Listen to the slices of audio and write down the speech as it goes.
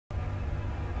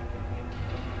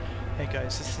Hey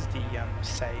guys, this is the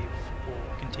save or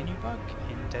continue bug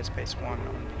in Dead Space 1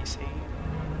 on PC.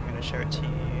 I'm going to show it to you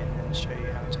and then show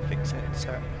you how to fix it.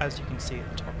 So as you can see at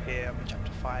the top here, I'm in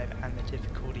chapter 5 and the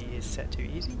difficulty is set to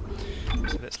easy.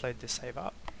 So let's load this save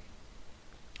up.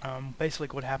 Basically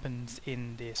what happens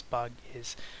in this bug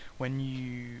is when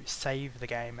you save the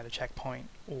game at a checkpoint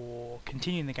or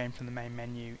continue the game from the main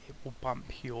menu, it will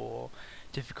bump your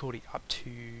difficulty up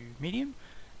to medium,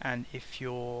 and if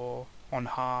you're on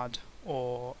hard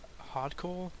or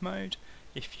hardcore mode,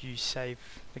 if you save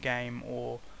the game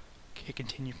or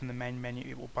continue from the main menu,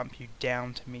 it will bump you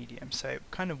down to medium. So it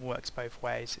kind of works both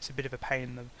ways. It's a bit of a pain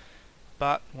in the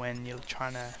butt when you're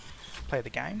trying to play the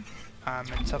game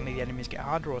and suddenly the enemies get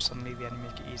harder or suddenly the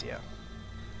enemies get easier.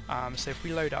 So if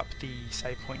we load up the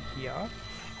save point here,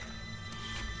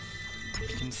 you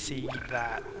can see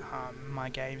that my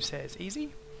game says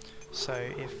easy. So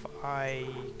if I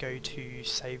go to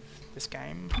save this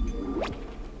game,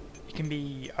 it can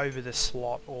be over the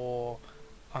slot or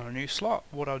on a new slot.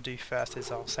 What I'll do first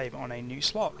is I'll save on a new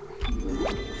slot,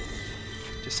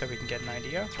 just so we can get an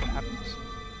idea what happens.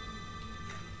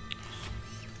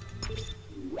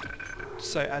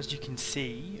 So as you can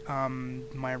see,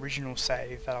 my original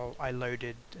save that I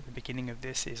loaded at the beginning of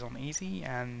this is on easy,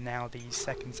 and now the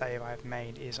second save I've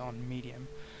made is on medium.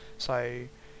 So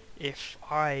if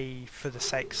I, for the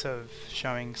sakes of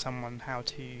showing someone how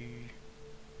to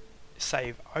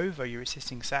save over your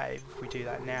existing save, if we do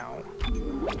that now,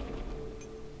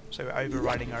 so we're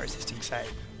overriding our existing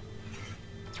save.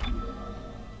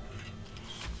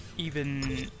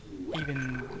 Even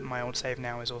my old save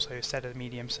now is also set at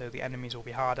medium, so the enemies will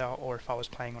be harder, or if I was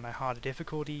playing on a harder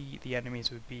difficulty, the enemies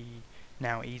would be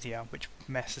now easier, which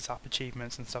messes up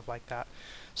achievements and stuff like that.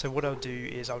 So what I'll do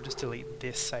is I'll just delete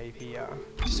this save here,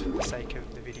 just for the sake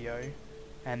of the video,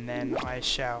 and then I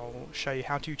shall show you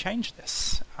how to change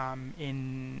this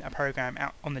in a program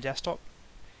out on the desktop.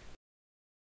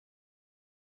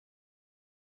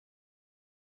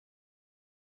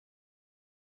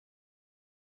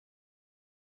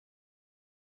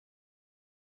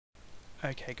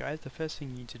 Okay guys, the first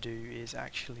thing you need to do is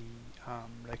actually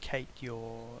locate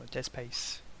your Dead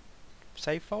Space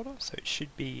save folder. So it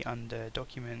should be under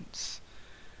Documents,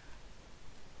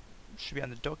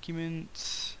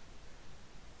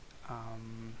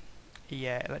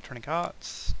 E.a.s.y, Electronic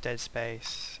Arts, Dead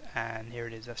Space, and here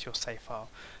it is, that's your save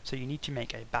file. So you need to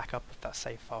make a backup of that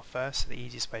save file first. So the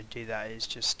easiest way to do that is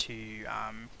just to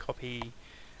copy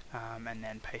and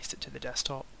then paste it to the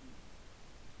desktop.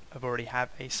 I've already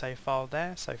have a save file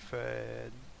there, so for the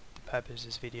purpose of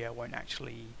this video I won't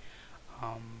actually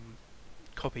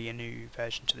copy a new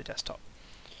version to the desktop.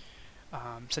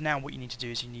 So now what you need to do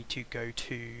is you need to go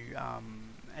to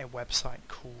a website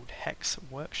called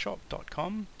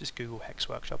hexworkshop.com. Just Google Hex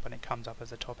Workshop and it comes up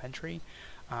as a top entry,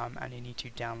 and you need to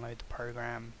download the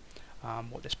program.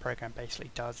 What this program basically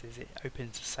does is it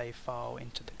opens a save file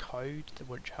into the code,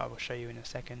 which I will show you in a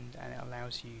second, and it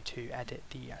allows you to edit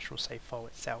the actual save file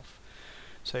itself.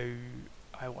 So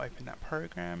I will open that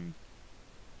program.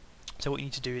 So what you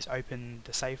need to do is open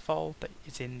the save file that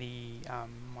is in the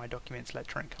My Documents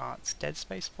Electronic Arts Dead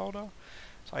Space folder.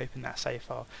 So I open that save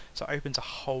file. So it opens a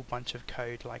whole bunch of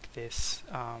code like this.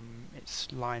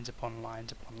 It's lines upon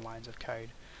lines upon lines of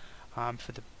code.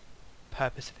 For the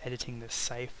purpose of editing the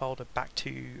save folder back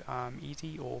to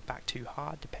easy or back to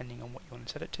hard, depending on what you want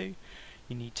to set it to,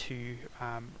 you need to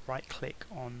right click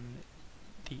on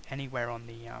anywhere on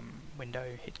the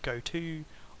window, hit goto,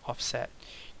 offset.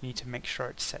 You need to make sure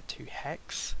it's set to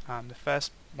hex. The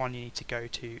first one you need to go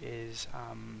to is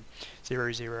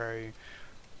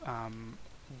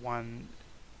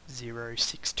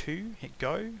 001062, hit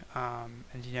go,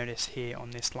 and you notice here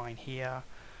on this line here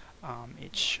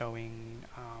it's showing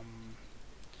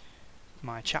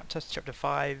my chapter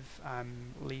 5,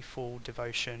 Lethal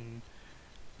Devotion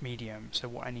medium. So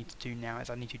what I need to do now is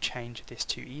I need to change this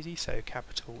to easy, so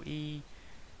capital E.a.s.y,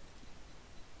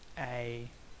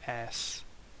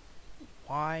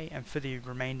 and for the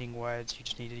remaining words you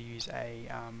just need to use a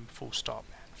full stop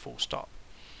and full stop.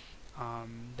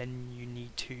 Then you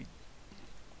need to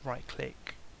right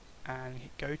click and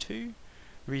hit go to.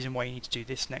 The reason why you need to do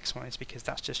this next one is because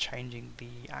that's just changing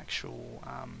the actual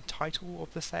title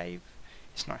of the save.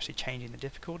 It's not actually changing the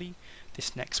difficulty.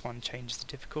 This next one changes the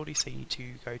difficulty, so you need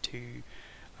to go to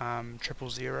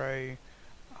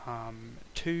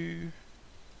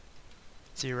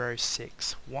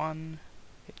 0002061,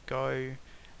 hit go,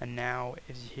 and now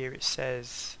as here it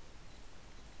says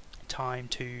time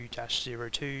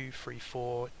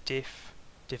 2-0234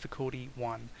 difficulty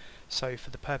 1. So for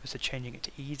the purpose of changing it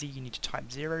to easy, you need to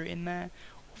type 0 in there,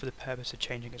 For the purpose of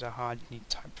changing it to hard, you need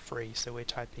to type 3, so we're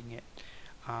typing it,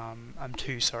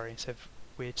 2, sorry, so if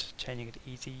we're changing it to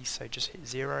easy, so just hit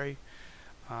 0.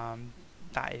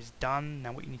 That is done.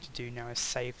 Now what you need to do now is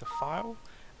save the file.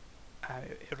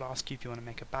 It'll ask you if you want to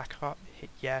make a backup, hit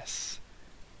yes.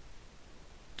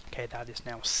 Okay, that is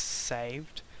now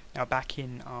saved. Now back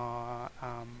in our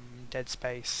Dead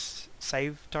Space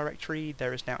save directory,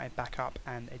 there is now a backup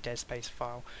and a Dead Space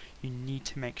file. You need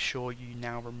to make sure you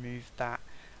now remove that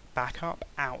backup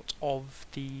out of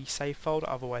the save folder,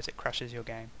 otherwise it crashes your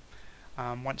game.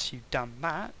 Once you've done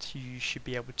that, you should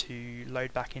be able to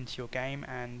load back into your game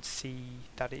and see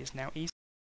that it is now easy.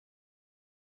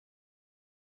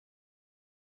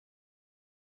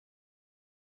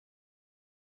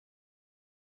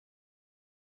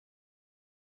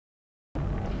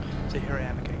 So here I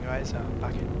am again, guys,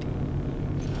 back in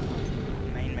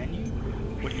the main menu.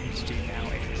 What you need to do now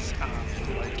is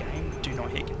load game. Do not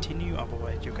hit continue,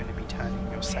 otherwise you're going to be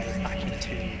turning your save back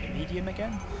into medium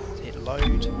again. So hit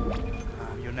load.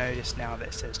 You'll notice now that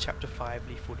it says Chapter 5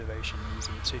 Lethal Devotion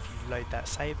Easy. So if you load that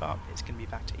save up, it's going to be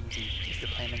back to easy. If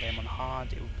you're playing the game on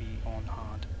hard, it will be on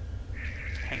hard.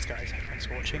 Thanks guys, thanks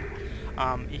for watching.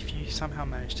 If you somehow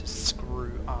manage to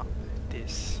screw up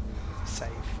this save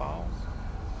file,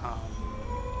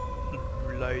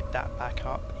 load that back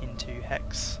up into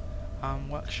Hex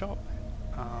Workshop,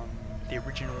 the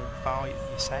original file you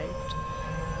saved,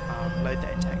 load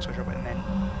that into Hex Workshop and then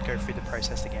go through the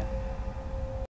process again.